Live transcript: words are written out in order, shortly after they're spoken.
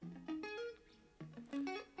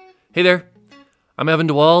Hey there, I'm Evan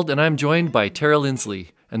DeWald, and I'm joined by Tara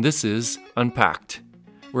Lindsley, and this is Unpacked.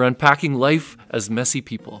 We're unpacking life as messy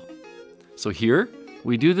people. So here,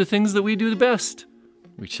 we do the things that we do the best.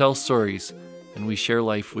 We tell stories, and we share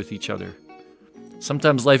life with each other.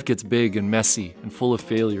 Sometimes life gets big and messy and full of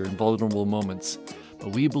failure and vulnerable moments,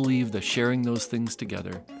 but we believe that sharing those things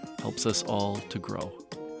together helps us all to grow.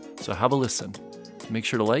 So have a listen. Make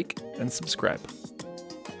sure to like and subscribe.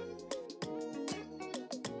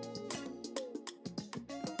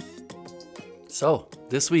 So,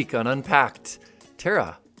 this week on Unpacked,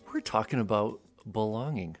 Tara, we're talking about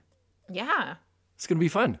belonging. Yeah. It's going to be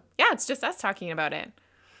fun. Yeah, it's just us talking about it.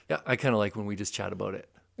 Yeah, I kind of like when we just chat about it.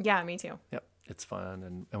 Yeah, me too. Yep, it's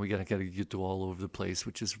fun, and we gotta get to all over the place,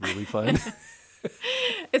 which is really fun.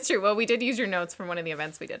 It's true. Well, we did use your notes from one of the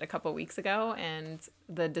events we did a couple weeks ago, and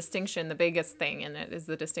the distinction, the biggest thing in it is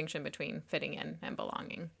the distinction between fitting in and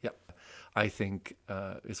belonging. Yep, I think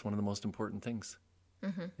it's one of the most important things.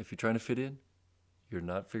 Mm-hmm. If you're trying to fit in, you're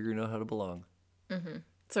not figuring out how to belong. Mm-hmm.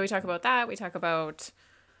 So we talk about that. We talk about,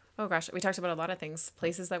 we talked about a lot of things.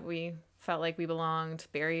 Places that we felt like we belonged,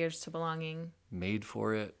 barriers to belonging. Made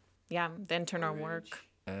for it. Yeah, the internal work.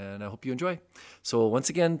 And I hope you enjoy. So once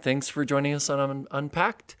again, thanks for joining us on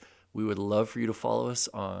Unpacked. We would love for you to follow us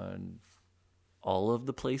on all of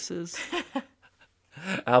the places.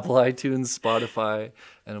 Apple, iTunes, Spotify.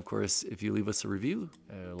 And of course, if you leave us a review,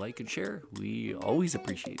 like and share, we always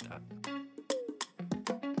appreciate that.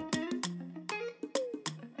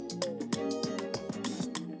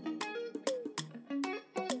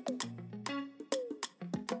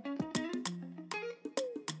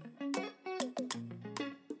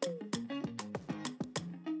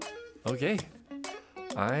 Okay,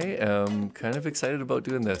 I am kind of excited about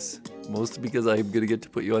doing this, mostly because I'm going to get to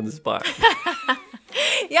put you on the spot.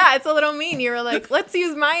 Yeah, it's a little mean. You were like, let's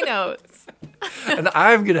use my notes. And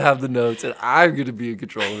I'm going to have the notes, and I'm going to be in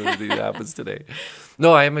control of everything that happens today.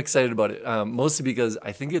 No, I am excited about it, mostly because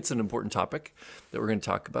I think it's an important topic that we're going to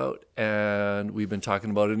talk about, and we've been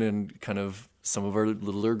talking about it in kind of some of our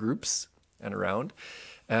littler groups and around,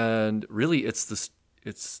 and really it's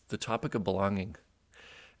the topic of belonging.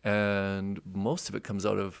 And most of it comes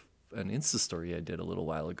out of an Insta story I did a little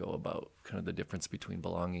while ago about kind of the difference between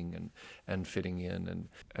belonging and fitting in,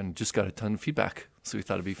 and just got a ton of feedback. So we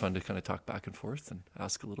thought it'd be fun to kind of talk back and forth and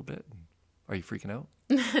ask a little bit. Are you freaking out?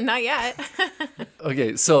 Not yet.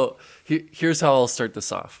 Okay, so here's how I'll start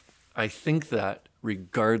this off. I think that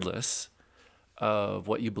regardless of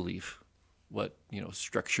what you believe, what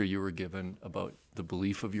structure you were given about the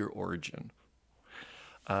belief of your origin,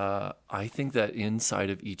 I think that inside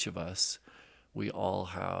of each of us, we all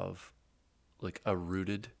have like a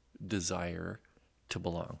rooted desire to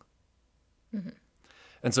belong. Mm-hmm.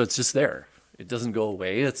 And so it's just there. It doesn't go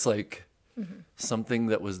away. It's like something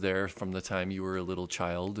that was there from the time you were a little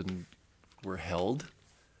child and were held,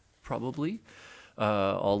 probably,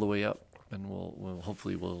 all the way up. And we'll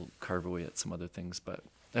hopefully carve away at some other things. But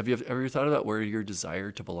have you ever thought about where your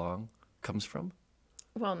desire to belong comes from?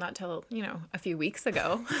 Well, not till, a few weeks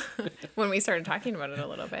ago when we started talking about it a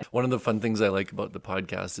little bit. One of the fun things I like about the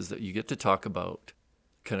podcast is that you get to talk about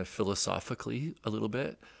kind of philosophically a little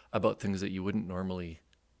bit about things that you wouldn't normally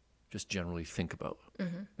just generally think about.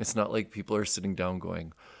 Mm-hmm. It's not like people are sitting down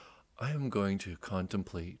going, I am going to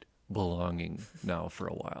contemplate belonging now for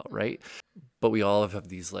a while, right? But we all have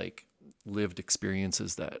these like lived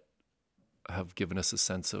experiences that have given us a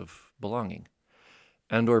sense of belonging.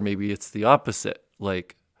 And or maybe it's the opposite.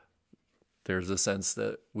 Like there's a sense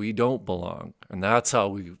that we don't belong. And that's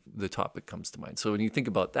how the topic comes to mind. So when you think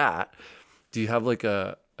about that, do you have like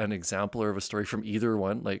an example or of a story from either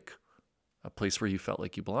one, like a place where you felt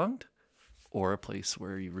like you belonged or a place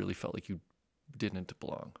where you really felt like you didn't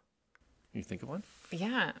belong? Can you think of one?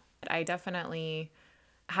 Yeah, I definitely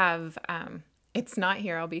have. It's not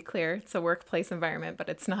here, I'll be clear. It's a workplace environment, but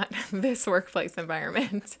it's not this workplace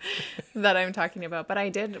environment that I'm talking about. But I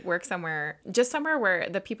did work somewhere where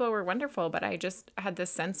the people were wonderful, but I just had this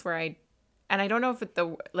sense where and I don't know if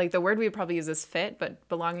the word we would probably use is fit, but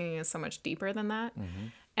belonging is so much deeper than that. Mm-hmm.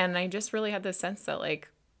 And I just really had this sense that like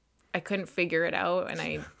I couldn't figure it out, and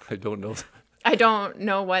I don't know. I don't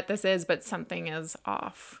know what this is, but something is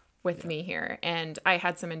off with me here. And I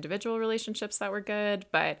had some individual relationships that were good,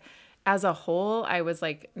 but as a whole, I was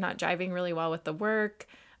like not jiving really well with the work.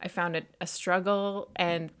 I found it a struggle,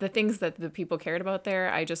 and the things that the people cared about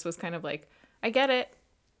there, I just was kind of like, I get it.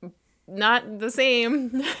 Not the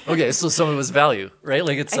same. Okay, so some of it was value, right?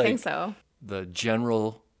 Like it's I think so. The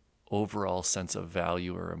general overall sense of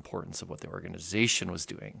value or importance of what the organization was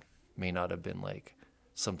doing may not have been like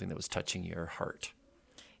something that was touching your heart.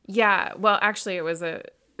 Yeah, well, actually, it was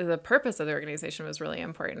the purpose of the organization was really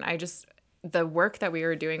important. The work that we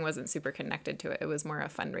were doing wasn't super connected to it. It was more a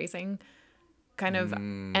fundraising kind of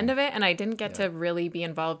end of it. And I didn't get to really be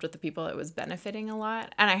involved with the people it was benefiting a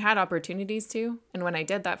lot. And I had opportunities to. And when I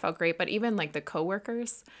did, that felt great. But even like the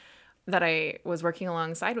coworkers that I was working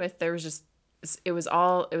alongside with, it was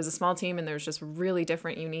a small team, and there was just really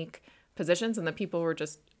different, unique positions. And the people were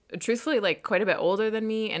just truthfully like quite a bit older than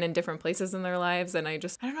me and in different places in their lives. And I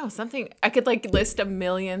don't know, I could like list a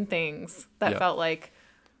million things that felt like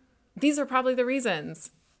these are probably the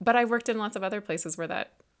reasons. But I've worked in lots of other places where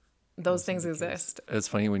those things exist. It's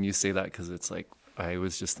funny when you say that, because it's like, I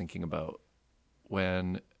was just thinking about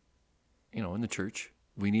when, in the church,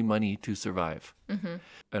 we need money to survive. Mm-hmm.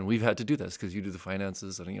 And we've had to do this because you do the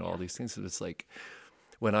finances and, all these things. So it's like,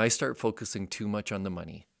 when I start focusing too much on the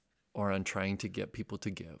money, or on trying to get people to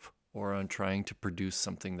give, or on trying to produce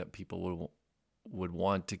something that people would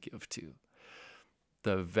want to give to,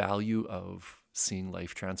 the value of seeing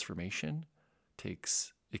life transformation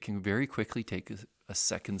can very quickly take a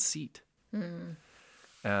second seat.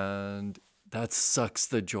 And that sucks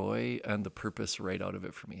the joy and the purpose right out of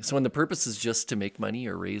it for me. So when the purpose is just to make money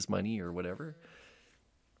or raise money or whatever,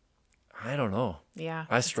 I don't know. Yeah.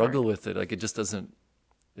 I struggle with it. Like, it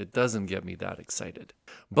doesn't get me that excited.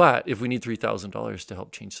 But if we need $3,000 to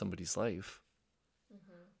help change somebody's life,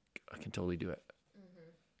 I can totally do it.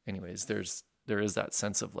 Anyways, there is that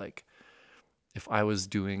sense of like, if I was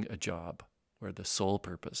doing a job where the sole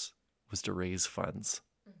purpose was to raise funds,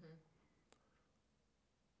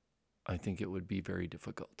 I think it would be very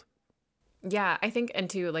difficult. Yeah, I think, and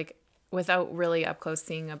too, like, without really up close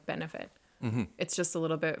seeing a benefit, it's just a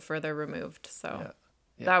little bit further removed. So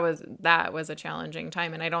that was a challenging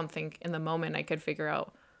time. And I don't think in the moment I could figure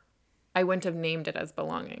out, I wouldn't have named it as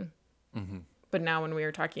belonging. But now when we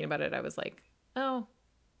were talking about it, I was like, oh,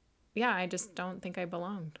 yeah, I just don't think I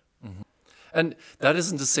belonged. And that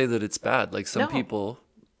isn't to say that it's bad. Like, some people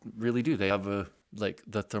really do. They have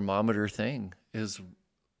the thermometer thing is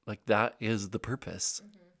like, that is the purpose.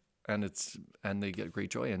 And they get great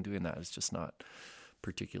joy in doing that. It's just not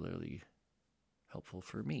particularly helpful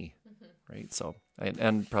for me. Right. So,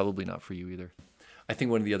 and probably not for you either. I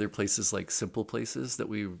think one of the other places, like simple places that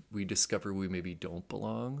we discover we maybe don't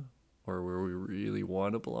belong, or where we really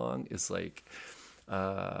want to belong, is like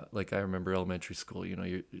I remember elementary school,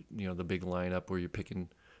 the big lineup where you're picking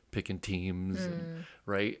teams, and,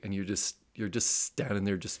 right? And you're just standing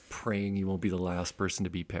there just praying you won't be the last person to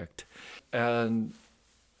be picked. And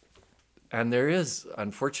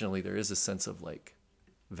unfortunately there is a sense of like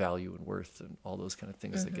value and worth and all those kind of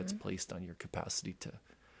things that gets placed on your capacity to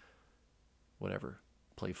whatever,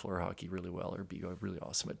 play floor hockey really well or be really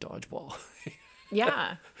awesome at dodgeball.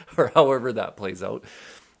 Yeah. Or however that plays out.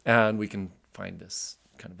 And we can find this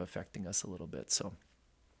kind of affecting us a little bit. So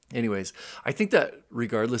anyways, I think that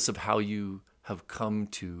regardless of how you have come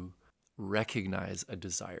to recognize a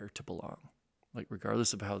desire to belong, like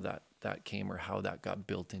regardless of how that came or how that got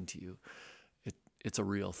built into you, it's a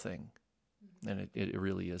real thing. And it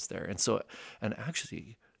really is there. And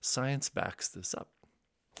actually science backs this up.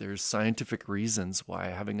 There's scientific reasons why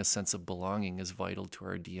having a sense of belonging is vital to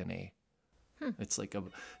our DNA. It's like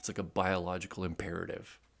a biological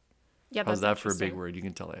imperative. How's that for a big word? You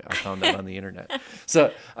can tell I found that on the internet.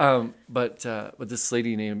 So, but this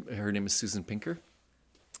lady her name is Susan Pinker,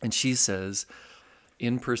 and she says,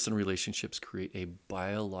 in-person relationships create a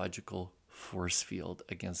biological force field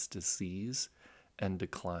against disease and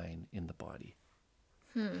decline in the body.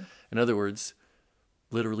 In other words,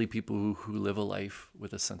 literally people who live a life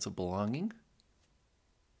with a sense of belonging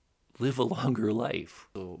live a longer life.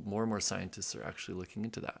 So more and more scientists are actually looking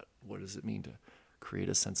into that. What does it mean to create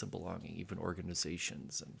a sense of belonging? Even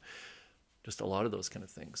organizations and just a lot of those kind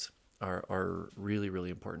of things are really, really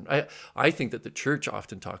important. I think that the church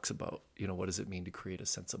often talks about, what does it mean to create a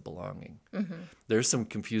sense of belonging? There's some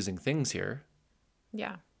confusing things here.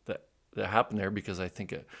 Yeah. That happen there, because I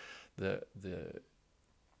think the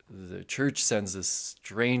church sends this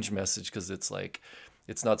strange message, because it's like,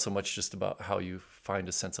 it's not so much just about how you find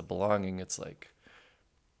a sense of belonging. It's like,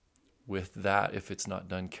 with that, if it's not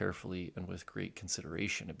done carefully and with great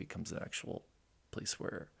consideration, it becomes an actual place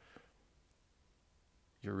where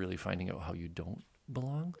you're really finding out how you don't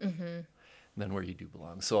belong, than where you do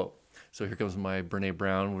belong. So here comes my Brene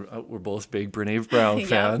Brown. We're both big Brene Brown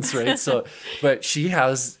fans, right? So, but she's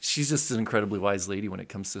just an incredibly wise lady when it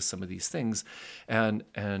comes to some of these things, and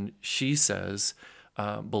she says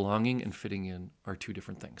belonging and fitting in are two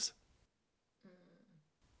different things.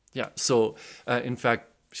 Yeah. So in fact,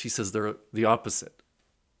 she says they're the opposite.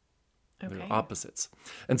 Okay. They're opposites.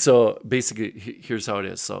 And so basically, here's how it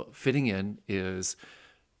is. So fitting in is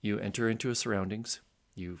You enter into a surroundings.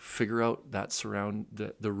 You figure out that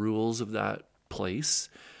the rules of that place,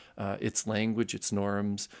 its language, its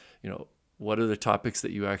norms. What are the topics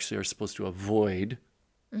that you actually are supposed to avoid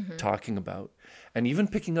talking about, and even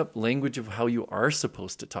picking up language of how you are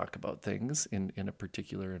supposed to talk about things in a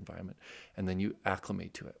particular environment, and then you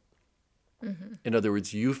acclimate to it. In other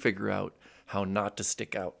words, you figure out how not to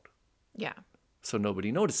stick out. Yeah. So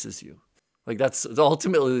nobody notices you. Like, that's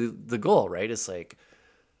ultimately the goal, right? It's like,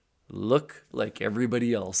 look like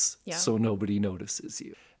everybody else, so nobody notices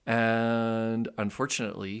you. And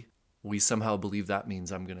unfortunately, we somehow believe that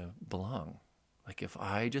means I'm going to belong. Like, if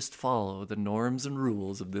I just follow the norms and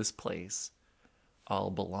rules of this place, I'll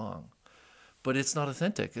belong. But it's not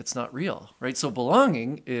authentic. It's not real, right? So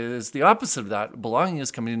belonging is the opposite of that. Belonging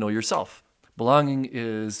is coming to know yourself. Belonging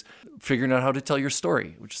is figuring out how to tell your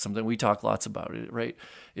story, which is something we talk lots about, right?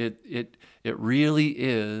 It really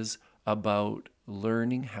is about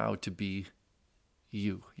learning how to be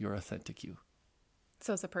you, your authentic you.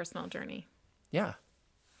 So it's a personal journey. Yeah.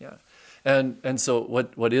 Yeah. And so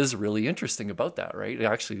what is really interesting about that, right?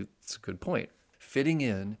 Actually, it's a good point. Fitting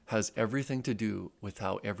in has everything to do with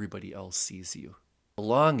how everybody else sees you.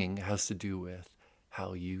 Belonging has to do with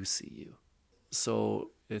how you see you.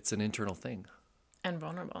 So it's an internal thing. And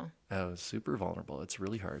vulnerable. Super vulnerable. It's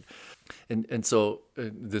really hard. And so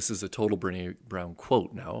this is a total Brené Brown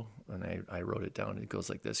quote now, and I wrote it down. It goes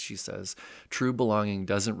like this. She says, "True belonging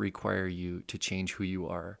doesn't require you to change who you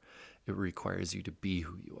are. It requires you to be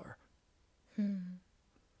who you are."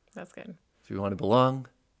 That's good. If you want to belong,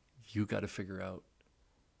 you got to figure out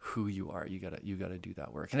who you are. You got to do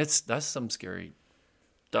that work. And that's some scary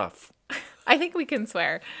stuff. I think we can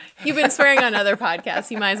swear. You've been swearing on other podcasts.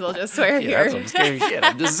 You might as well just swear here. That's some scary shit.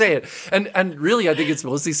 I'm just saying. And really, I think it's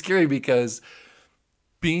mostly scary because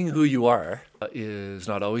being who you are is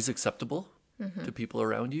not always acceptable to people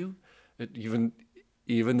around you.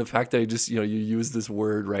 Even the fact that I just, you use this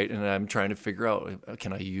word, right? And I'm trying to figure out,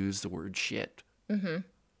 can I use the word shit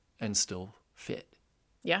and still fit?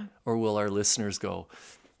 Yeah. Or will our listeners go,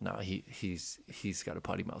 no, he's got a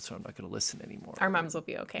potty mouth, so I'm not going to listen anymore. Our moms will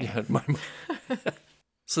be okay. Yeah, my mom.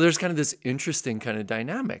 So there's kind of this interesting kind of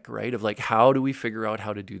dynamic, right? Of like, how do we figure out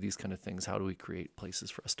how to do these kind of things? How do we create places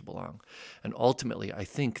for us to belong? And ultimately, I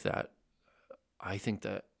think that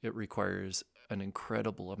it requires an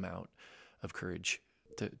incredible amount of courage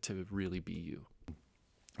to really be you.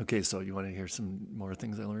 Okay, so you want to hear some more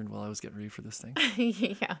things I learned while I was getting ready for this thing?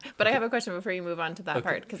 Yeah, but I have a question before you move on to that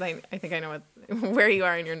part, because I think I know where you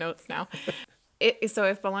are in your notes now. So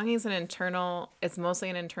if belonging is it's mostly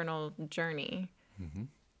an internal journey.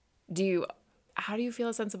 How do you feel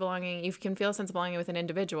a sense of belonging? You can feel a sense of belonging with an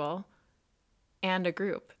individual and a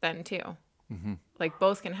group then too. Like,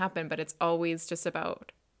 both can happen, but it's always just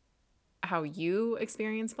about how you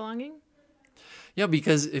experience belonging. Yeah,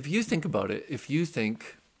 because if you think about it, if you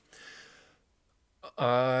think,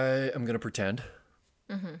 I am going to pretend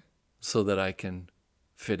so that I can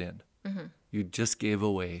fit in, you just gave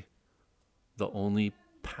away the only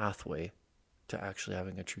pathway to actually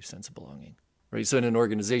having a true sense of belonging, right? So in an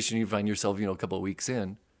organization, you find yourself, a couple of weeks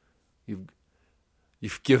in,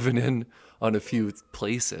 you've given in on a few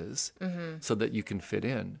places so that you can fit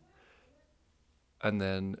in. And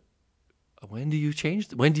then when do you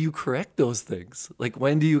change? When do you correct those things? Like,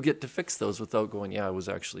 when do you get to fix those without going, yeah, I was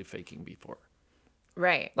actually faking before?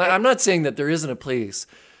 Right. Like, I'm not saying that there isn't a place.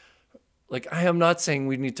 Like, I am not saying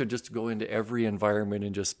we need to just go into every environment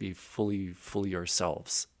and just be fully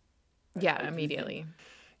ourselves. Yeah, immediately.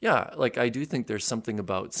 Yeah, like, I do think there's something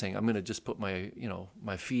about saying, I'm going to just put my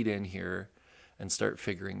feet in here and start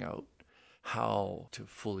figuring out how to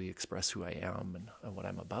fully express who I am and what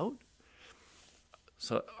I'm about.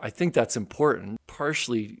 So I think that's important,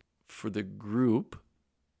 partially for the group,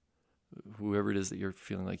 whoever it is that you're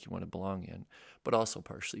feeling like you want to belong in, but also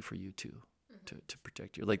partially for you too, to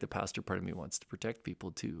protect you. Like, the pastor part of me wants to protect people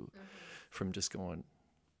too, from just going,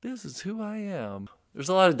 this is who I am. There's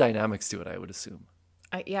a lot of dynamics to it, I would assume.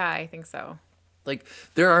 I think so. Like,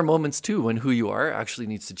 there are moments too when who you are actually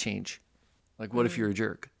needs to change. Like, what if you're a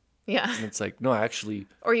jerk? Yeah. And it's like, no, actually.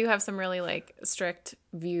 Or you have some really like strict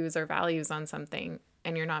views or values on something,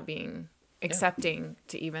 and you're not being accepting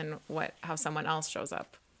to even how someone else shows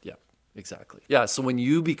up. Yeah, exactly. Yeah, so when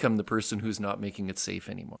you become the person who's not making it safe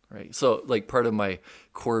anymore, right? So, like, part of my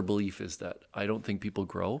core belief is that I don't think people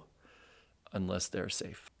grow unless they're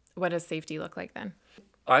safe. What does safety look like then?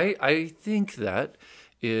 I think that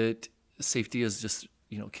safety is just,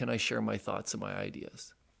 can I share my thoughts and my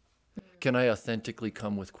ideas? Can I authentically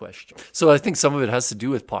come with questions? So I think some of it has to do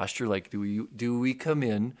with posture. Like, do we come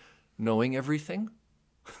in knowing everything?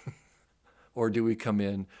 Or do we come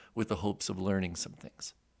in with the hopes of learning some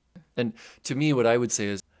things? And to me, what I would say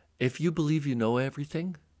is, if you believe you know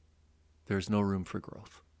everything, there's no room for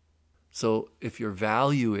growth. So if your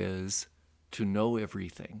value is to know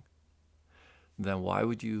everything, then why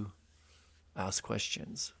would you ask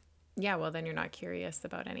questions? Yeah, well, then you're not curious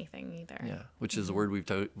about anything either. Yeah, which is a word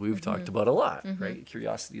we've talked about a lot, right?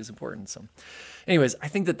 Curiosity is important. So anyways, I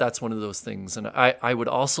think that that's one of those things. And I would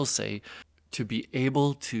also say, to be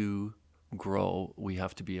able to grow, we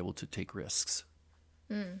have to be able to take risks.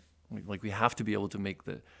 Like we have to be able to make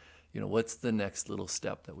what's the next little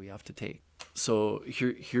step that we have to take? So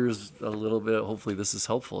here's a little bit, hopefully this is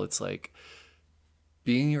helpful. It's like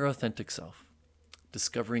being your authentic self,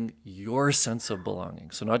 discovering your sense of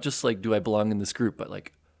belonging. So not just like, do I belong in this group, but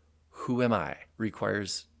like, who am I?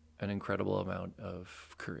 Requires an incredible amount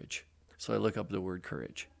of courage. So I look up the word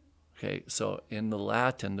courage. Okay, so in the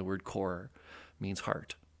Latin, the word cor means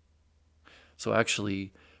heart. So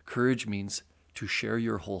actually, courage means to share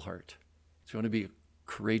your whole heart. So you want to be a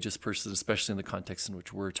courageous person, especially in the context in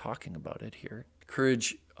which we're talking about it here.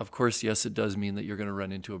 Courage, of course, yes, it does mean that you're going to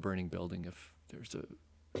run into a burning building if there's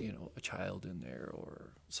a child in there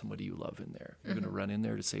or somebody you love in there. You're going to run in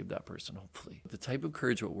there to save that person, hopefully. The type of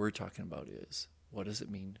courage what we're talking about is, what does it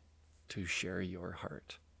mean to share your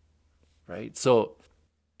heart, right? So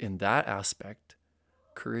in that aspect,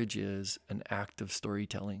 courage is an act of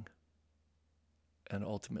storytelling and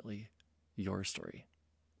ultimately your story,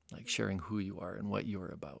 like sharing who you are and what you're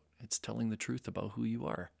about. It's telling the truth about who you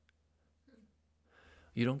are.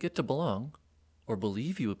 You don't get to belong or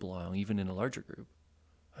believe you belong, even in a larger group,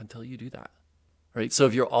 until you do that, right? So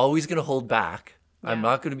if you're always going to hold back, I'm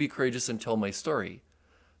not going to be courageous and tell my story,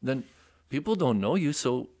 then people don't know you.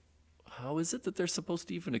 So how is it that they're supposed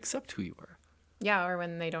to even accept who you are? Yeah, or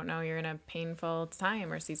when they don't know you're in a painful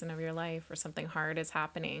time or season of your life or something hard is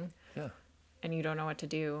happening. Yeah. And you don't know what to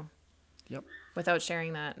do. Yep. Without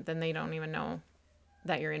sharing that, then they don't even know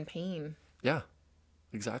that you're in pain. Yeah,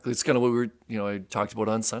 exactly. It's kind of what I talked about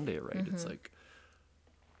on Sunday, right? It's like,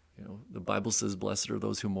 the Bible says, blessed are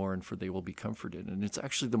those who mourn, for they will be comforted. And it's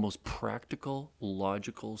actually the most practical,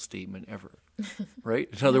 logical statement ever, right?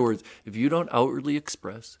 In other words, if you don't outwardly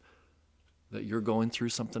express that you're going through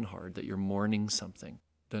something hard, that you're mourning something,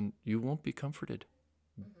 then you won't be comforted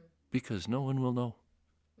because no one will know.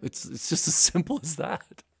 It's just as simple as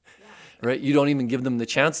that, right? You don't even give them the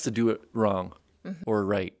chance to do it wrong or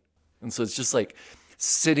right. And so it's just like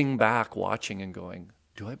sitting back, watching and going,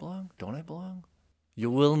 do I belong? Don't I belong? You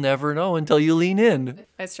will never know until you lean in.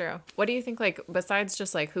 That's true. What do you think, like, besides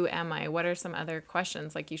just like, who am I? What are some other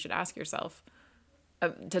questions like you should ask yourself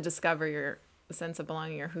to discover your sense of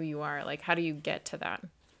belonging or who you are? Like, how do you get to that?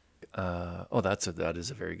 That is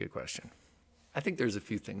a very good question. I think there's a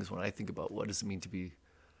few things when I think about what does it mean to be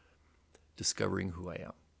discovering who I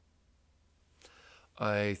am.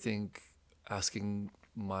 I think asking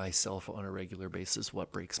myself on a regular basis,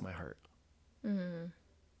 what breaks my heart?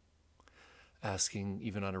 Asking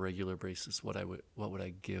even on a regular basis, what would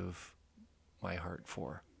I give my heart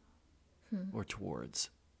for or towards?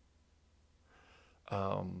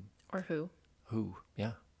 Or who? Who?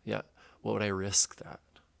 Yeah. What would I risk that?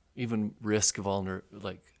 Even risk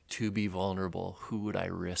to be vulnerable. Who would I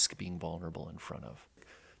risk being vulnerable in front of?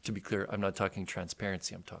 To be clear, I'm not talking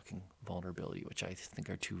transparency. I'm talking vulnerability, which I think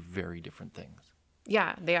are two very different things.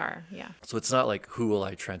 Yeah, they are. Yeah. So it's not like, who will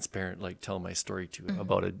I tell my story to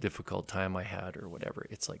about a difficult time I had or whatever.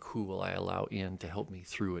 It's like, who will I allow in to help me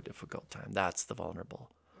through a difficult time? That's the vulnerable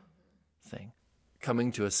thing.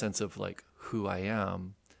 Coming to a sense of like who I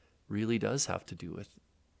am really does have to do with,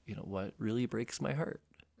 what really breaks my heart.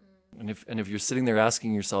 And if you're sitting there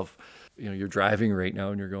asking yourself, you're driving right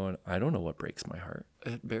now and you're going, I don't know what breaks my heart.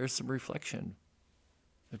 It bears some reflection.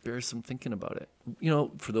 It bears some thinking about it.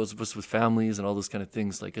 For those of us with families and all those kind of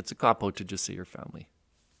things, like, it's a cop-out to just say your family.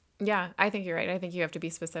 Yeah, I think you're right. I think you have to be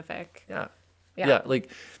specific. Yeah. Like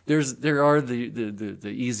there are the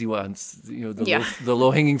easy ones, the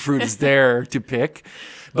low hanging fruit is there to pick.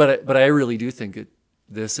 But I really do think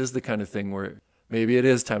this is the kind of thing where maybe it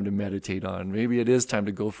is time to meditate on. Maybe it is time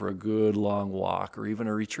to go for a good long walk or even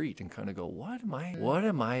a retreat and kind of go, what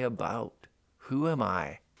am I about? Who am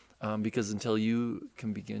I? Because until you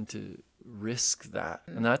can begin to risk that,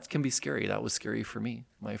 and that can be scary. That was scary for me.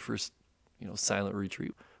 My first, silent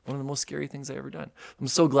retreat, one of the most scary things I ever done. I'm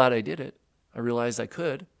so glad I did it. I realized I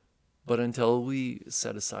could, but until we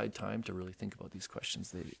set aside time to really think about these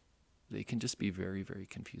questions, they can just be very, very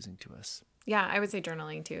confusing to us. Yeah, I would say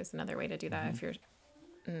journaling too is another way to do that if you're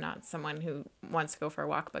not someone who wants to go for a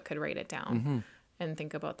walk but could write it down and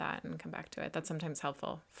think about that and come back to it. That's sometimes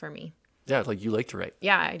helpful for me. Yeah, like you like to write.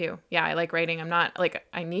 Yeah, I do. Yeah, I like writing. I'm not like,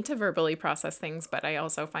 I need to verbally process things, but I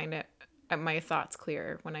also find it my thoughts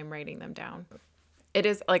clear when I'm writing them down. It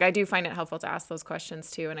is like, I do find it helpful to ask those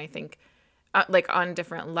questions too. And I think like on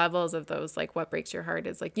different levels of those, like what breaks your heart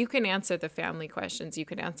is like, you can answer the family questions, you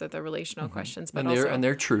can answer the relational questions, but And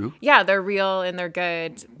they're true. yeah, they're real and they're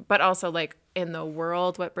good. But also like in the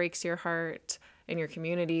world, what breaks your heart in your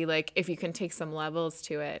community, like if you can take some levels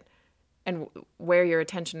to it, and where your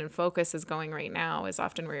attention and focus is going right now is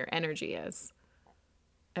often where your energy is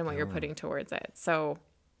and what you're putting towards it. So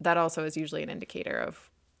that also is usually an indicator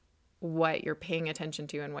of what you're paying attention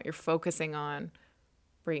to, and what you're focusing on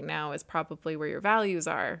right now is probably where your values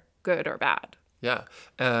are, good or bad. Yeah.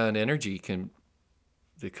 And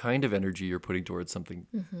the kind of energy you're putting towards something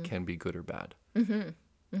can be good or bad.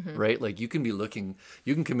 Right? Like you can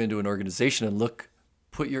come into an organization and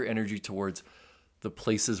put your energy towards the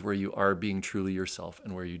places where you are being truly yourself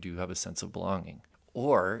and where you do have a sense of belonging.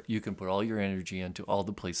 Or you can put all your energy into all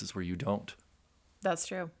the places where you don't. That's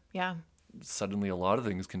true. Yeah. Suddenly a lot of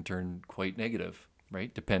things can turn quite negative,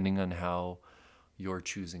 right? Depending on how you're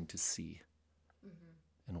choosing to see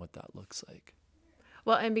and what that looks like.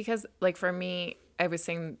 Well, and because like for me, I was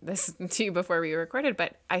saying this to you before we recorded,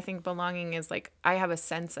 but I think belonging is like, I have a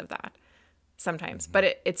sense of that sometimes,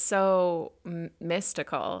 but it's so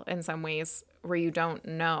mystical in some ways where you don't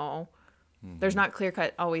know. There's not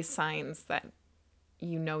clear-cut always signs that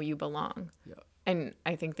you belong. Yeah. And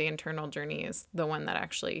I think the internal journey is the one that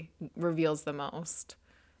actually reveals the most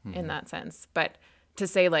in that sense. But to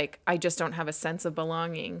say like, I just don't have a sense of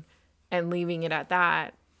belonging and leaving it at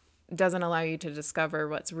that doesn't allow you to discover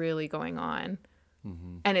what's really going on.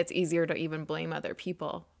 And it's easier to even blame other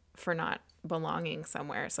people for not belonging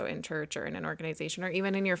somewhere. So in church or in an organization or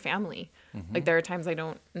even in your family. Like there are times I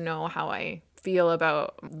don't know how I feel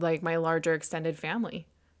about like my larger extended family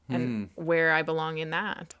and where I belong in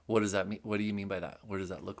that. What does that mean? What do you mean by that? What does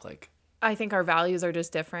that look like? I think our values are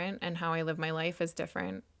just different, and how I live my life is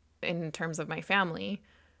different in terms of my family.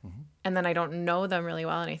 And then I don't know them really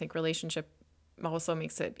well. And I think relationship also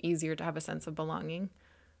makes it easier to have a sense of belonging.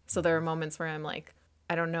 So there are moments where I'm like,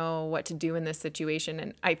 I don't know what to do in this situation.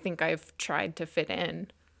 And I think I've tried to fit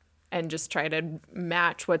in and just try to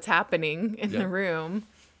match what's happening in the room,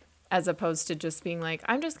 as opposed to just being like,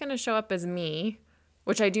 I'm just going to show up as me,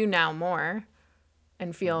 which I do now more,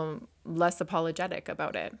 and feel less apologetic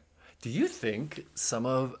about it. Do you think some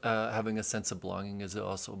of having a sense of belonging is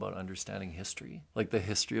also about understanding history, like the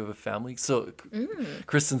history of a family? So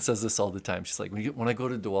Kristen says this all the time. She's like, when I go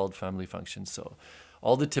to DeWald family functions, so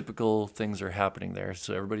all the typical things are happening there.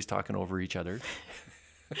 So everybody's talking over each other.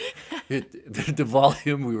 The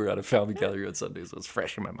volume, we were at a family gathering on Sunday, so it's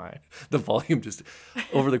fresh in my mind. The volume just,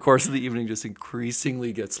 over the course of the evening, just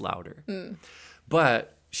increasingly gets louder.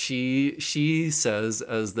 But she says,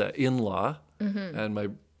 as the in-law,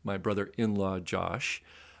 and my brother-in-law, Josh,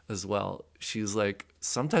 as well, she's like,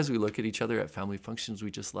 sometimes we look at each other at family functions, we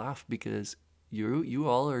just laugh because you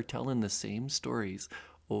all are telling the same stories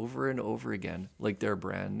over and over again, like they're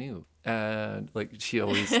brand new. And like they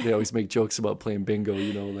always make jokes about playing bingo,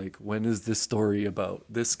 like when is this story about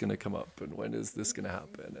this going to come up and when is this going to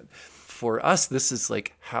happen? And for us, this is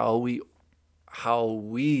like how we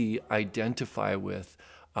identify with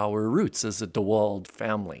our roots as a DeWald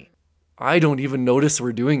family. I don't even notice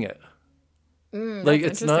we're doing it. Like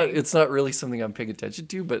it's not really something I'm paying attention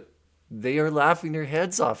to, but they are laughing their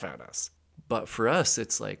heads off at us. But for us,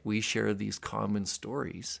 it's like we share these common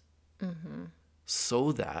stories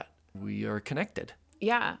so that we are connected.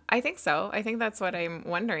 Yeah, I think so. I think that's what I'm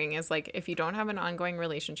wondering is like, if you don't have an ongoing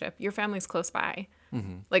relationship, your family's close by.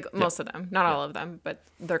 Like most of them, not all of them, but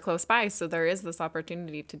they're close by. So there is this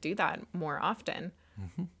opportunity to do that more often.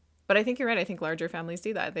 But I think you're right. I think larger families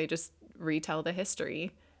do that. They just retell the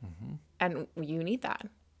history and you need that.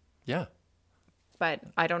 Yeah. But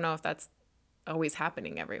I don't know if that's always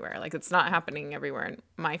happening everywhere. Like it's not happening everywhere in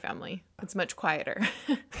my family. It's much quieter.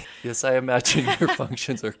 Yes, I imagine your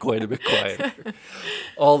functions are quite a bit quieter.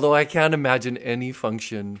 Although I can't imagine any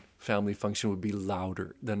family function would be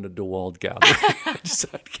louder than a DeWald gathering.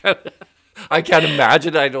 I can't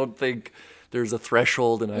imagine. I don't think there's a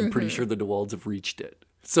threshold, and I'm pretty sure the DeWalds have reached it.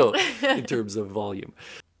 So in terms of volume,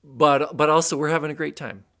 but also we're having a great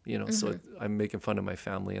time, so I'm making fun of my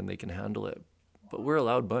family and they can handle it, but we're a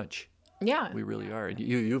loud bunch. Yeah, we really are. And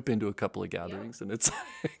you've been to a couple of gatherings and it's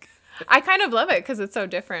like, I kind of love it because it's so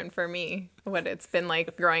different for me, what it's been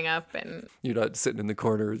like growing up. And you're not sitting in the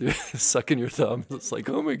corner sucking your thumb. It's like,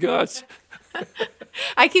 oh my gosh.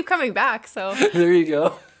 I keep coming back. So there you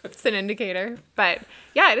go. It's an indicator. But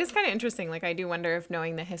yeah, it is kind of interesting. Like, I do wonder if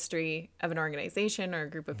knowing the history of an organization or a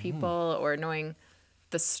group of people or knowing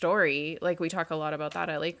the story, like we talk a lot about that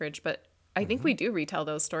at Lake Ridge, but I think we do retell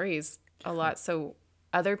those stories a lot so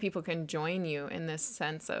other people can join you in this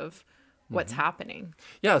sense of what's happening.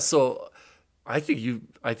 Yeah, so I think you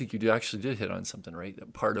did hit on something, right?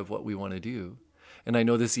 That part of what we want to do. And I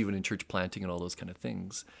know this even in church planting and all those kind of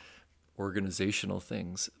things, organizational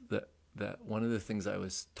things, that one of the things I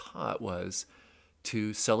was taught was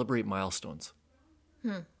to celebrate milestones.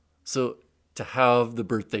 So to have the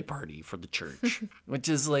birthday party for the church, which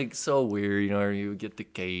is like so weird, you get the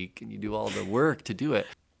cake and you do all the work to do it.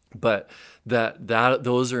 But that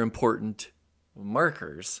those are important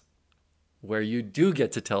markers where you do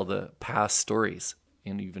get to tell the past stories.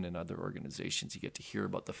 And even in other organizations, you get to hear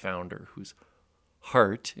about the founder whose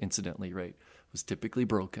heart, incidentally, right, was typically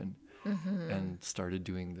broken and started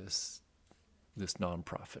doing this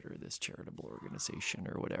nonprofit or this charitable organization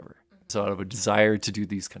or whatever. So out of a desire to do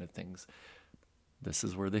these kind of things, this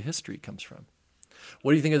is where the history comes from.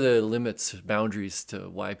 What do you think of the limits, boundaries to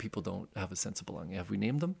why people don't have a sense of belonging? Have we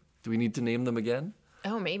named them? Do we need to name them again?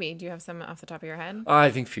 Oh, maybe. Do you have some off the top of your head?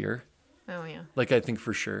 I think fear. Oh, yeah. Like, I think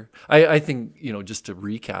for sure. I think, just to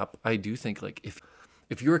recap, I do think, like,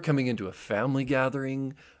 if you're coming into a family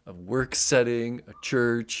gathering, a work setting, a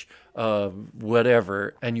church,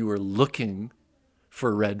 whatever, and you are looking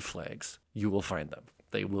for red flags, you will find them.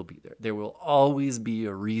 They will be there. There will always be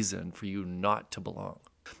a reason for you not to belong.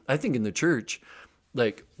 I think in the church,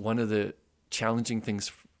 like, one of the challenging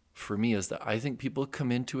things for me is that I think people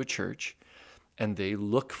come into a church and they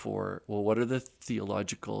look for, well, what are the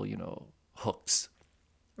theological, hooks?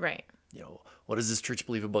 Right. What does this church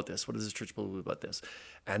believe about this? What does this church believe about this?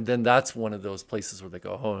 And then that's one of those places where they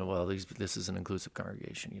go, oh, well, this is an inclusive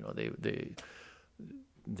congregation.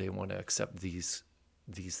 They want to accept these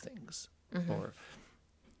things. Or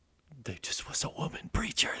they just was a woman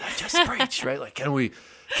preacher that just preached, right? Like, can we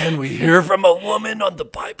hear from a woman on the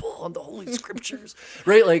Bible, on the Holy Scriptures,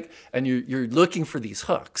 right? Like, and you're looking for these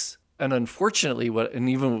hooks. And unfortunately, and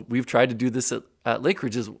even we've tried to do this at Lake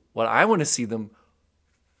Ridge, is what I want to see them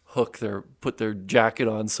put their jacket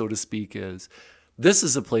on, so to speak, is this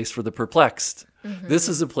is a place for the perplexed. This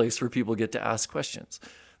is a place where people get to ask questions.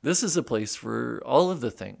 This is a place for all of the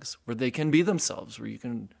things where they can be themselves, where you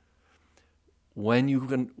can, when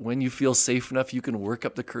you feel safe enough, you can work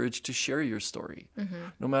up the courage to share your story,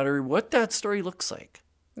 no matter what that story looks like.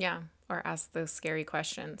 Yeah. Or ask those scary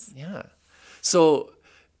questions. Yeah. So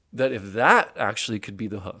that if that actually could be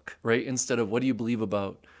the hook, right? Instead of what do you believe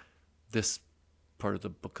about this part of the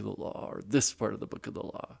book of the law or this part of the book of the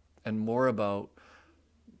law, and more about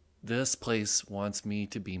this place wants me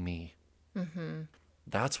to be me.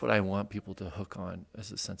 That's what I want people to hook on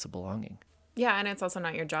as a sense of belonging. Yeah, and it's also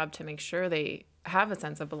not your job to make sure they have a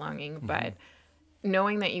sense of belonging, but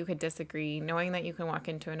knowing that you could disagree, knowing that you can walk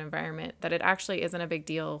into an environment, that it actually isn't a big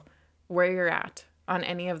deal where you're at on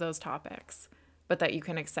any of those topics, but that you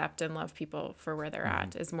can accept and love people for where they're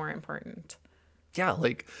at is more important. Yeah,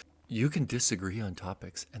 like you can disagree on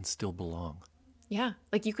topics and still belong. Yeah,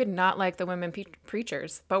 like you could not like the women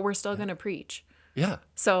preachers, but we're still going to preach. Yeah.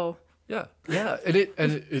 So. Yeah, and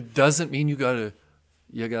it doesn't mean you gotta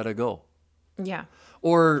go. Yeah.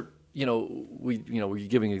 Or we're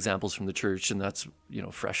giving examples from the church, and that's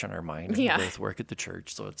fresh on our mind. Yeah. We both work at the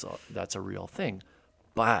church, so that's a real thing.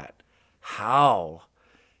 But how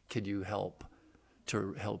could you help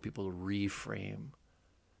people reframe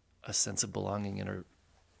a sense of belonging in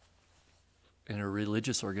a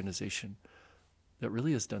religious organization that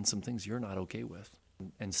really has done some things you're not okay with,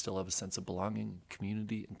 and still have a sense of belonging,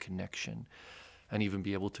 community, and connection, and even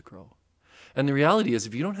be able to grow? And the reality is,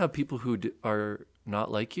 if you don't have people who are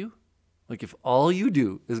not like you, like if all you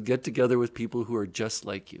do is get together with people who are just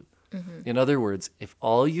like you, in other words, if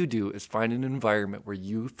all you do is find an environment where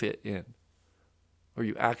you fit in, or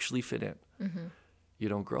you actually fit in, you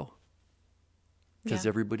don't grow, because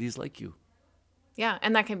everybody's like you. Yeah,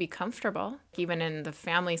 and that can be comfortable. Even in the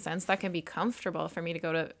family sense, that can be comfortable for me to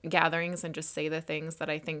go to gatherings and just say the things that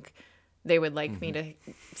I think they would like me to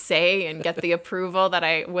say and get the approval that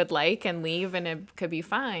I would like and leave, and it could be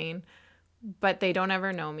fine. But they don't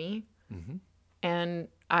ever know me, and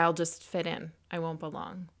I'll just fit in. I won't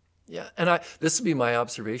belong. Yeah, and this would be my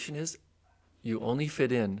observation is you only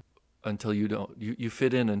fit in until you don't. You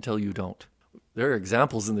fit in until you don't. There are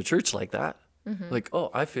examples in the church like that. Like,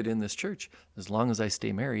 oh, I fit in this church as long as I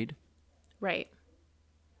stay married. Right.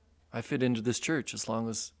 I fit into this church as long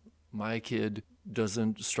as my kid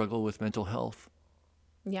doesn't struggle with mental health.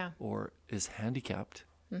 Yeah. Or is handicapped.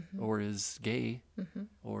 or is gay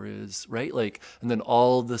or is, right? Like, and then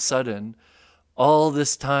all of a sudden, all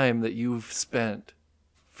this time that you've spent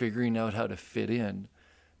figuring out how to fit in,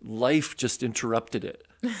 life just interrupted it.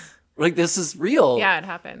 Like, this is real. Yeah, it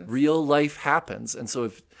happens. Real life happens. And so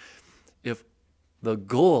if the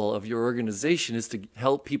goal of your organization is to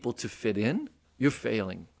help people to fit in, you're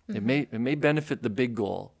failing. It may benefit the big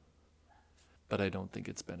goal, but I don't think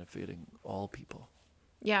it's benefiting all people.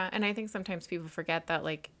 Yeah, and I think sometimes people forget that,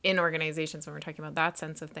 like, in organizations, when we're talking about that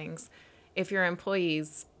sense of things, if your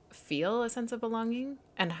employees feel a sense of belonging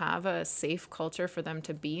and have a safe culture for them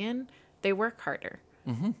to be in, they work harder.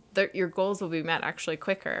 Your goals will be met actually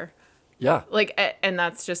quicker. Yeah. Like, and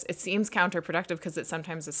that's just, it seems counterproductive because it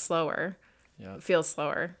sometimes is slower. Yeah. It feels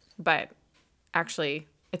slower, but actually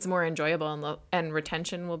it's more enjoyable, and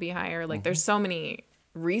retention will be higher. Like, there's so many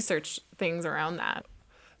research things around that.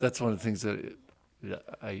 That's one of the things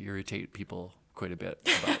that I irritate people quite a bit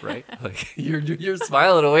about, right? Like, you're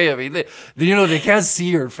smiling away. I mean, they can't see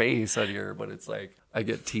your face on here, but it's like, I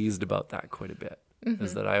get teased about that quite a bit.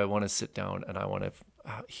 Is that I want to sit down and I want to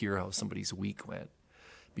hear how somebody's week went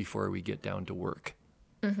before we get down to work.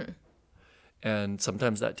 And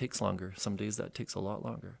sometimes that takes longer. Some days that takes a lot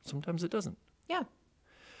longer. Sometimes it doesn't. Yeah.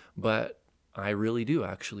 But I really do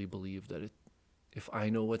actually believe that if I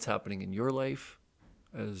know what's happening in your life,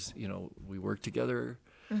 as you know, we work together,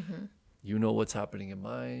 you know what's happening in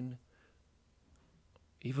mine.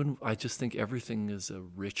 Even I just think everything is a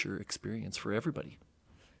richer experience for everybody.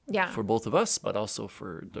 Yeah. For both of us, but also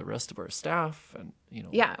for the rest of our staff, and you know.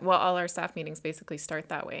 Yeah. Well, all our staff meetings basically start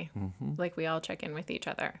that way. Like, we all check in with each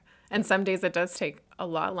other. And some days it does take a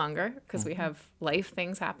lot longer because we have life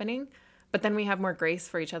things happening, but then we have more grace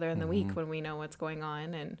for each other in the week when we know what's going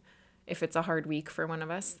on. And if it's a hard week for one of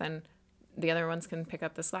us, then the other ones can pick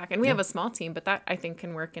up the slack. And we have a small team, but that, I think,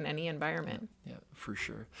 can work in any environment. Yeah, for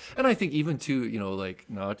sure. And I think even too, you know, like,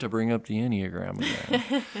 not to bring up the Enneagram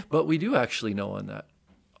again, but we do actually know on that.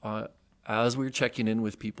 As we're checking in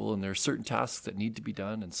with people, and there are certain tasks that need to be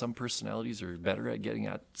done, and some personalities are better at getting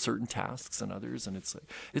at certain tasks than others, and it's like,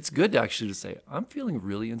 it's good actually to say, I'm feeling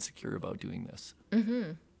really insecure about doing this.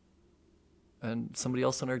 And somebody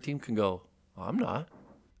else on our team can go, oh, I'm not.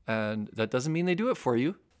 And that doesn't mean they do it for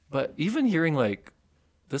you. But even hearing, like,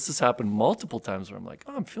 this has happened multiple times where I'm like,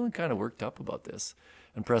 oh, I'm feeling kind of worked up about this.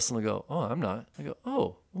 And Preston will go, oh, I'm not. I go,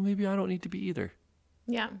 oh, well, maybe I don't need to be either.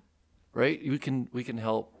 Yeah. Right? We can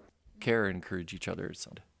help care and encourage each other.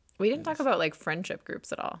 We didn't talk about, like, friendship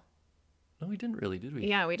groups at all. No, we didn't really, did we?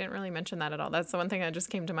 Yeah, we didn't really mention that at all. That's the one thing that just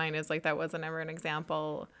came to mind, is, like, that wasn't ever an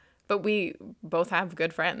example. But we both have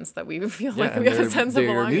good friends that we feel like we have a sense of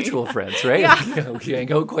belonging. They're mutual friends, right? Yeah. We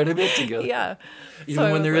hang out quite a bit together. Yeah. Even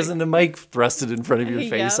So when there isn't a mic thrusted in front of your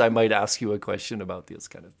face, Yep. I might ask you a question about this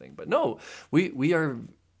kind of thing. But no, we are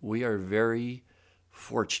very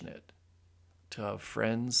fortunate to have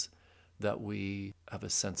friends that we have a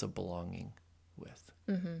sense of belonging with.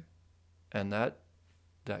 And that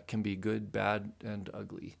can be good, bad, and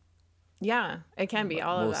ugly. Yeah, it can be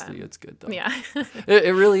all of that. Mostly it's good, though. Yeah.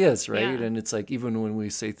 It really is, right? Yeah. And it's like, even when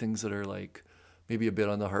we say things that are like maybe a bit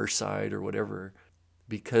on the harsh side or whatever,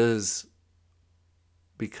 because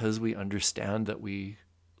we understand that we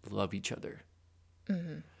love each other,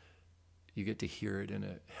 you get to hear it in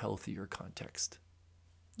a healthier context.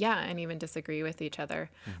 Yeah, and even disagree with each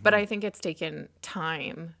other. But I think it's taken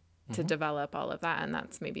time to develop all of that. And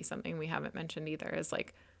that's maybe something we haven't mentioned either, is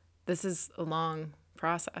like, this is a long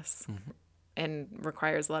process and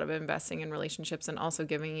requires a lot of investing in relationships, and also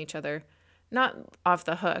giving each other, not off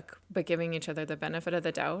the hook, but giving each other the benefit of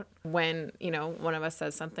the doubt when, you know, one of us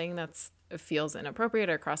says something that's feels inappropriate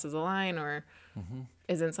or crosses a line or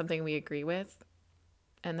isn't something we agree with.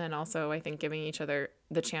 And then also, I think, giving each other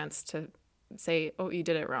the chance to say, oh, you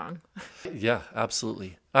did it wrong. Yeah,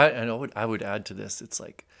 absolutely. I would add to this. It's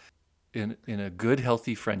like, in a good,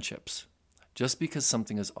 healthy friendships, just because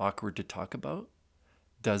something is awkward to talk about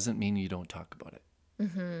doesn't mean you don't talk about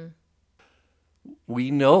it.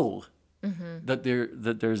 We know that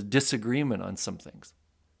there's disagreement on some things,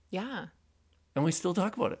 Yeah. and we still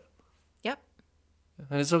talk about it, Yep.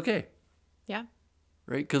 and it's okay, Yeah.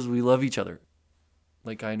 right? Because we love each other.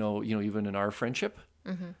 Like, I know, you know, even in our friendship,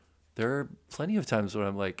 there are plenty of times when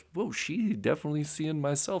I'm like, whoa, she definitely seeing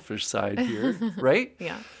my selfish side here, right?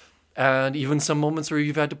 Yeah. And even some moments where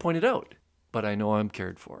you've had to point it out. But I know I'm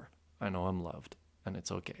cared for. I know I'm loved. And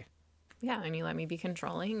it's okay. Yeah, and you let me be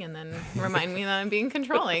controlling and then remind me that I'm being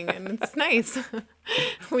controlling, and it's nice.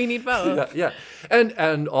 We need both. Yeah.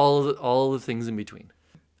 And all the things in between.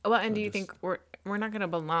 Well, and do you think we're not going to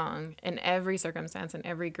belong in every circumstance, in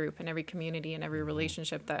every group, in every community, in every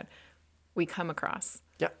relationship that we come across?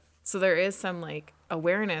 Yeah. So there is some like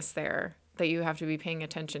awareness there that you have to be paying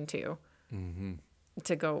attention to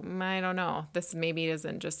go, I don't know, this maybe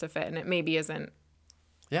isn't just a fit, and it maybe isn't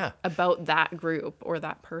about that group or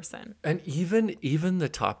that person. And even the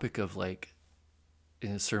topic of like,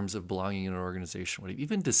 in terms of belonging in an organization,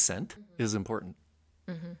 even dissent is important.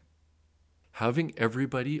 Having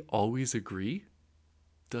everybody always agree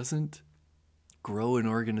doesn't grow an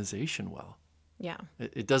organization well. Yeah.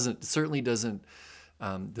 It certainly doesn't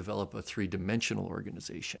develop a three-dimensional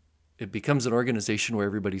organization. It becomes an organization where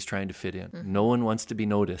everybody's trying to fit in. No one wants to be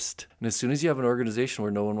noticed. And as soon as you have an organization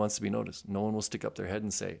where no one wants to be noticed, no one will stick up their head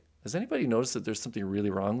and say, has anybody noticed that there's something really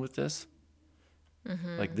wrong with this?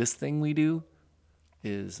 Like this thing we do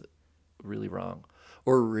is really wrong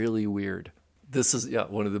or really weird. This is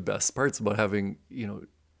one of the best parts about having,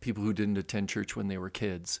 people who didn't attend church when they were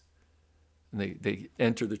kids. And they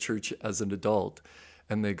enter the church as an adult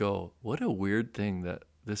and they go, what a weird thing that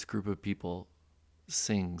this group of people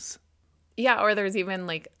sings. Yeah, or there's even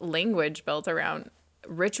like language built around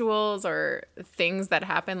rituals or things that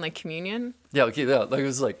happen, like communion. Yeah, okay, like it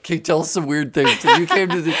was like, okay, tell us some weird things. So you came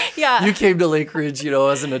to you came to Lake Ridge,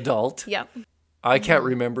 as an adult. Yeah. I can't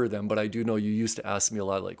remember them, but I do know you used to ask me a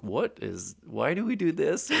lot, like, why do we do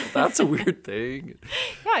this? That's a weird thing.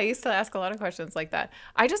 Yeah, I used to ask a lot of questions like that.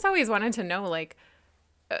 I just always wanted to know, like,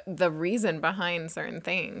 the reason behind certain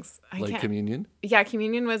things. Communion? Yeah,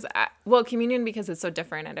 communion was, communion because it's so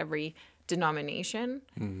different at every denomination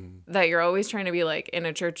that you're always trying to be like, in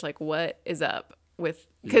a church, like, what is up with,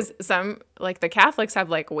 because some, like, the Catholics have,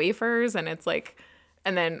 like, wafers, and it's like,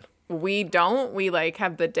 and then we like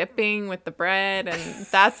have the dipping with the bread, and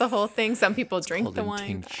that's the whole thing. Some people drink the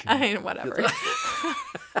wine. Whatever.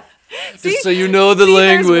 Just so you know the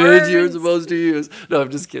language you're supposed to use. No, I'm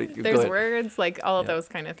just kidding. There's words, like all of those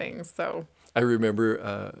kind of things. So I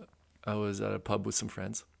remember I was at a pub with some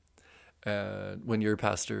friends, and when you're a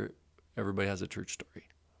pastor, everybody has a church story.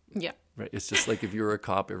 Yeah. Right. It's just like if you're a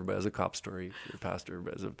cop, everybody has a cop story. If you're a pastor,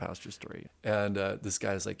 everybody has a pastor story. And this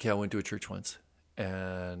guy's like, I went to a church once,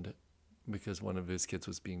 and because one of his kids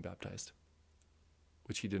was being baptized,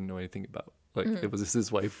 which he didn't know anything about. Like it was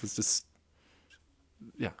his wife was just,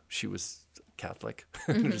 she was Catholic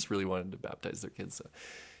and just really wanted to baptize their kids. So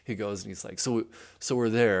he goes and he's like, so we're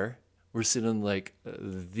there, we're sitting in like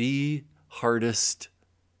the hardest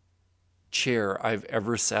chair I've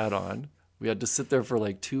ever sat on. We had to sit there for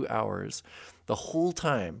like 2 hours. The whole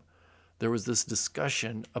time there was this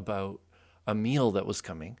discussion about a meal that was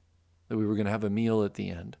coming, that we were going to have a meal at the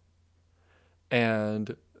end.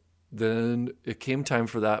 And then it came time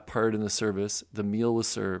for that part in the service. The meal was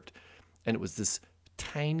served, and it was this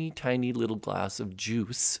tiny, tiny little glass of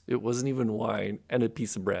juice. It wasn't even wine, and a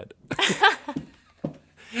piece of bread.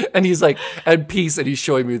 And he's like, and piece, and he's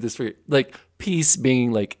showing me this, like piece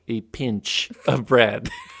being like a pinch of bread.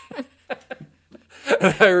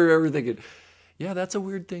 And I remember thinking, that's a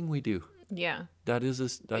weird thing we do. Yeah. It's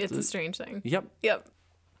a strange thing. Yep.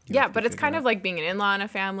 Yeah, but it's kind of like being an in-law in a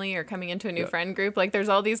family or coming into a new friend group. Like there's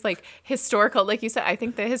all these like historical, like you said, I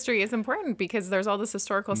think the history is important because there's all this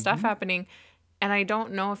historical stuff happening. And I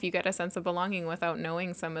don't know if you get a sense of belonging without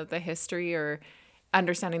knowing some of the history or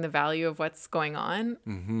understanding the value of what's going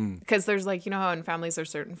on. Because there's like, how in families there's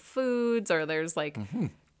certain foods or there's like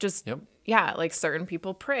just, like certain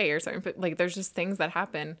people pray or like there's just things that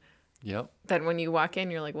happen. Yep. That when you walk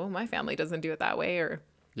in, you're like, well, my family doesn't do it that way. Or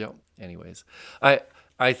anyways,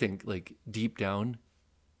 I think like deep down,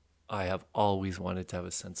 I have always wanted to have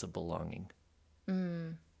a sense of belonging.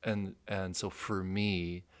 And so for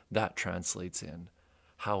me, that translates in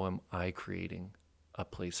how am I creating a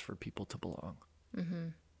place for people to belong?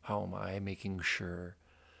 How am I making sure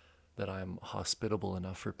that I'm hospitable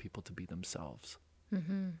enough for people to be themselves?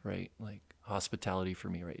 Right? Like hospitality for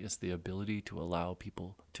me, right, is the ability to allow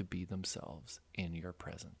people to be themselves in your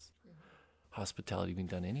presence. Hospitality being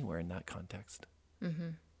done anywhere in that context.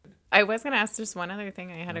 I was going to ask just one other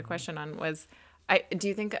thing I had a question on was, do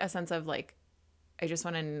you think a sense of like, I just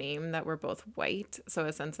want to name that we're both white, so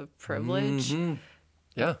a sense of privilege?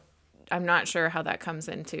 Yeah. I'm not sure how that comes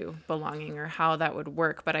into belonging or how that would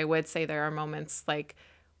work, but I would say there are moments like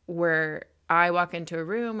where I walk into a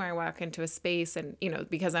room or I walk into a space and,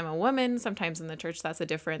 because I'm a woman, sometimes in the church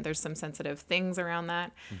there's some sensitive things around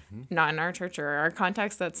that. Not in our church or our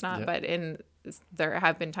context, that's not, but there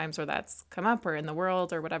have been times where that's come up or in the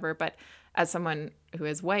world or whatever. But as someone who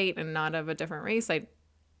is white and not of a different race,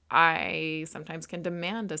 I sometimes can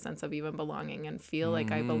demand a sense of even belonging and feel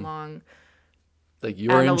like I belong. Like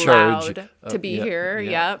you're in charge. To be here.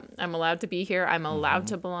 Yeah. I'm allowed to be here. I'm allowed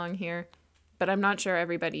to belong here. But I'm not sure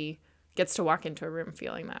everybody gets to walk into a room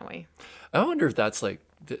feeling that way. I wonder if that's like,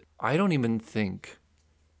 I don't even think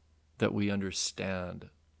that we understand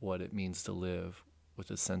what it means to live with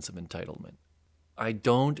a sense of entitlement. I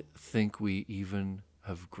don't think we even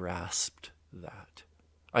have grasped that.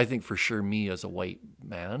 I think for sure me as a white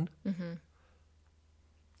man,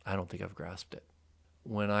 I don't think I've grasped it.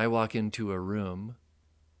 When I walk into a room,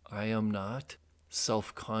 I am not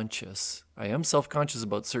self-conscious. I am self-conscious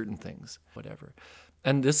about certain things, whatever.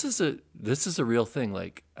 And this is a real thing.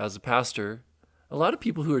 Like, as a pastor, a lot of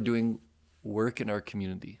people who are doing work in our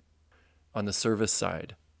community on the service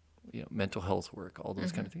side, mental health work, all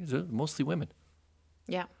those kind of things, they're mostly women.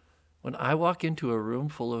 Yeah. When I walk into a room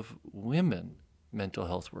full of women, mental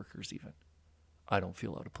health workers even, I don't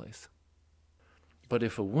feel out of place. But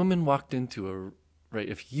if a woman walked into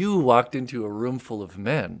if you walked into a room full of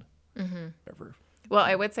men, whatever. Well,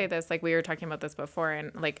 I would say this, like we were talking about this before,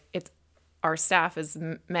 and like our staff is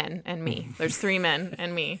men and me. There's 3 men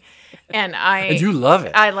and me. And And you love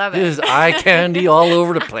it. I love it. It is eye candy all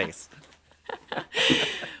over the place.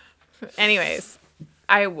 Anyways,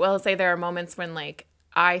 I will say there are moments when like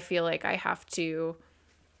I feel like I have to,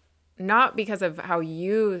 not because of how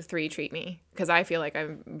you 3 treat me, because I feel like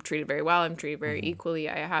I'm treated very well. I'm treated very equally.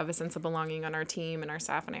 I have a sense of belonging on our team and our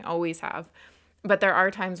staff, and I always have. But there are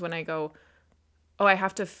times when I go, oh, I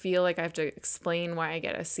have to feel like I have to explain why I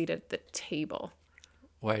get a seat at the table.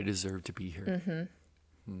 Why I deserve to be here.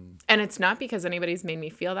 And it's not because anybody's made me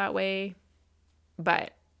feel that way,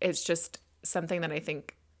 but it's just something that I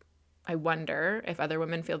think, I wonder if other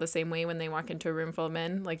women feel the same way when they walk into a room full of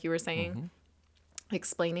men, like you were saying.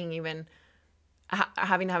 Explaining even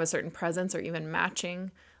having to have a certain presence or even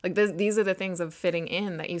matching. Like these are the things of fitting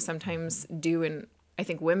in that you sometimes do, and I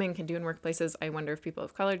think women can do in workplaces. I wonder if people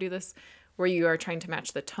of color do this, where you are trying to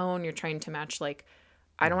match the tone. You're trying to match, like,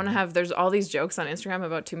 I don't want to have, there's all these jokes on Instagram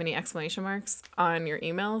about too many exclamation marks on your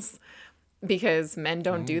emails because men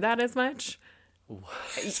don't do that as much.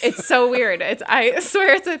 It's so weird. I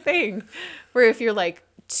swear it's a thing where if you're like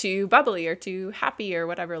too bubbly or too happy or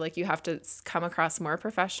whatever, like you have to come across more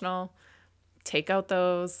professional, take out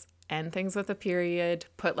those, end things with a period,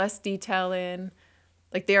 put less detail in.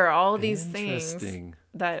 Like there are all these things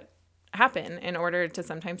that happen in order to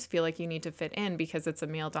sometimes feel like you need to fit in because it's a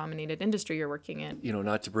male-dominated industry you're working in.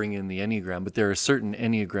 Not to bring in the Enneagram, but there are certain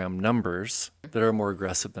Enneagram numbers that are more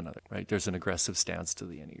aggressive than others, right? There's an aggressive stance to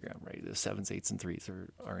the Enneagram, right? The 7s, 8s, and 3s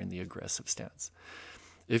are in the aggressive stance.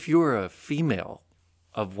 If you're a female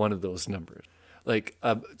of one of those numbers, like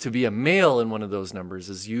to be a male in one of those numbers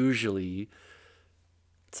is usually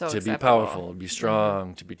So to acceptable. be powerful, to be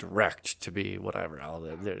strong, to be direct, to be whatever, all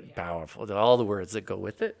the powerful, all the words that go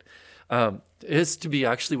with it. Is to be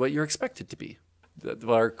actually what you're expected to be, that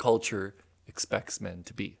our culture expects men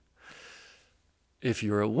to be. If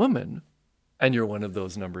you're a woman and you're one of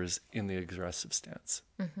those numbers in the aggressive stance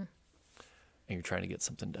and you're trying to get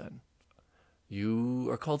something done, you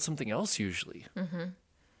are called something else usually.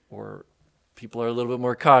 Or people are a little bit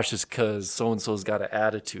more cautious because so-and-so's got an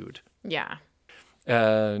attitude. Yeah.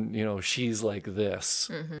 And, she's like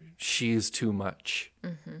this. She's too much.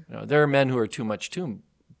 There are men who are too much too,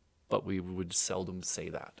 but we would seldom say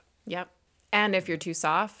that. Yep. And if you're too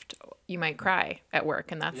soft, you might cry at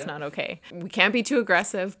work, and that's not okay. We can't be too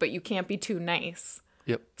aggressive, but you can't be too nice.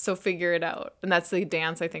 Yep. So figure it out. And that's the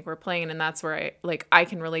dance I think we're playing. And that's where I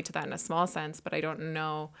can relate to that in a small sense, but I don't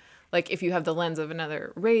know, like if you have the lens of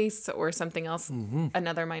another race or something else,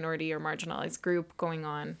 another minority or marginalized group going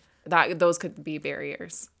on, those could be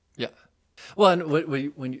barriers. Yeah. Well,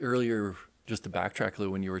 and when earlier, just to backtrack a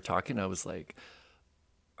little, when you were talking, I was like,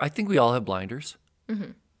 I think we all have blinders.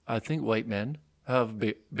 I think white men have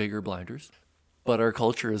bigger blinders, but our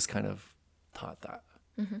culture has kind of taught that.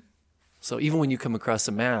 So even when you come across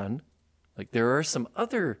a man, like there are some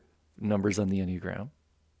other numbers on the Enneagram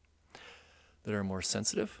that are more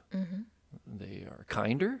sensitive. They are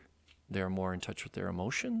kinder. They're more in touch with their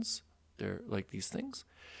emotions. They're like these things.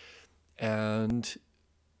 And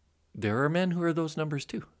there are men who are those numbers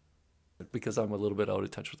too, because I'm a little bit out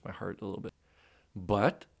of touch with my heart a little bit.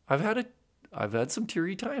 But I've had some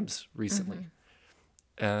teary times recently.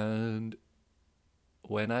 And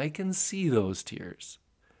when I can see those tears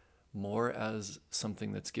more as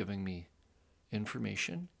something that's giving me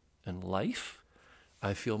information and life,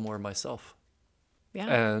 I feel more myself. Yeah.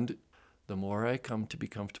 And the more I come to be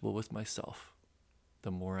comfortable with myself,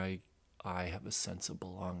 the more I have a sense of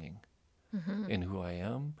belonging in who I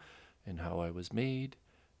am, in how I was made,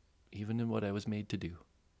 even in what I was made to do.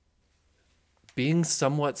 Being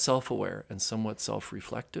somewhat self-aware and somewhat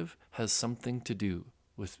self-reflective has something to do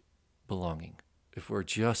with belonging. if we're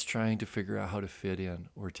just trying to figure out how to fit in,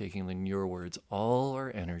 we're taking, in your words, all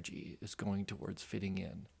our energy is going towards fitting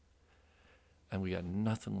in. And we got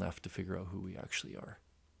nothing left to figure out who we actually are.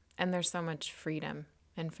 And there's so much freedom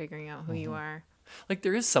in figuring out who you are. Like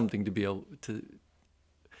there is something to be able to,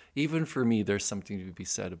 even for me, there's something to be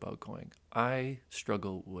said about going, I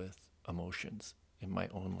struggle with emotions in my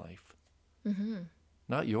own life.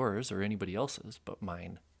 Not yours or anybody else's, but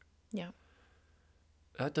mine. Yeah.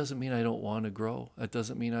 That doesn't mean I don't want to grow. That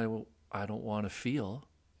doesn't mean I don't want to feel.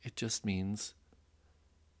 It just means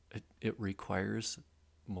it requires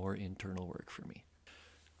more internal work for me.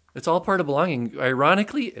 It's all part of belonging.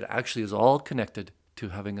 Ironically, it actually is all connected to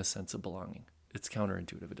having a sense of belonging. It's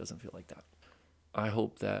counterintuitive. It doesn't feel like that. I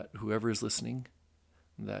hope that whoever is listening,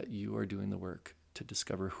 that you are doing the work to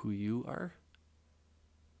discover who you are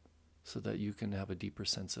so that you can have a deeper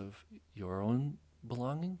sense of your own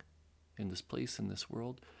belonging in this place, in this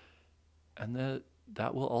world. And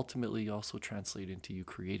that will ultimately also translate into you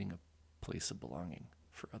creating a place of belonging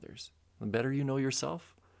for others. The better you know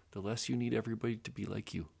yourself, the less you need everybody to be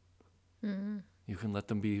like you. You can let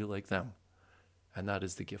them be like them. And that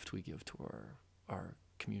is the gift we give to our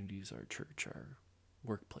communities, our church, our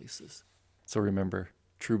workplaces. So remember,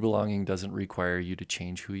 true belonging doesn't require you to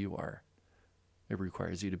change who you are. It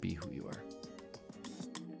requires you to be who you are.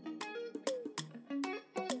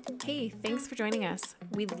 Hey, thanks for joining us.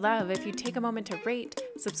 We'd love if you take a moment to rate,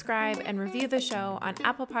 subscribe, and review the show on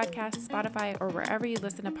Apple Podcasts, Spotify, or wherever you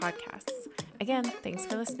listen to podcasts. Again, thanks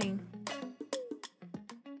for listening.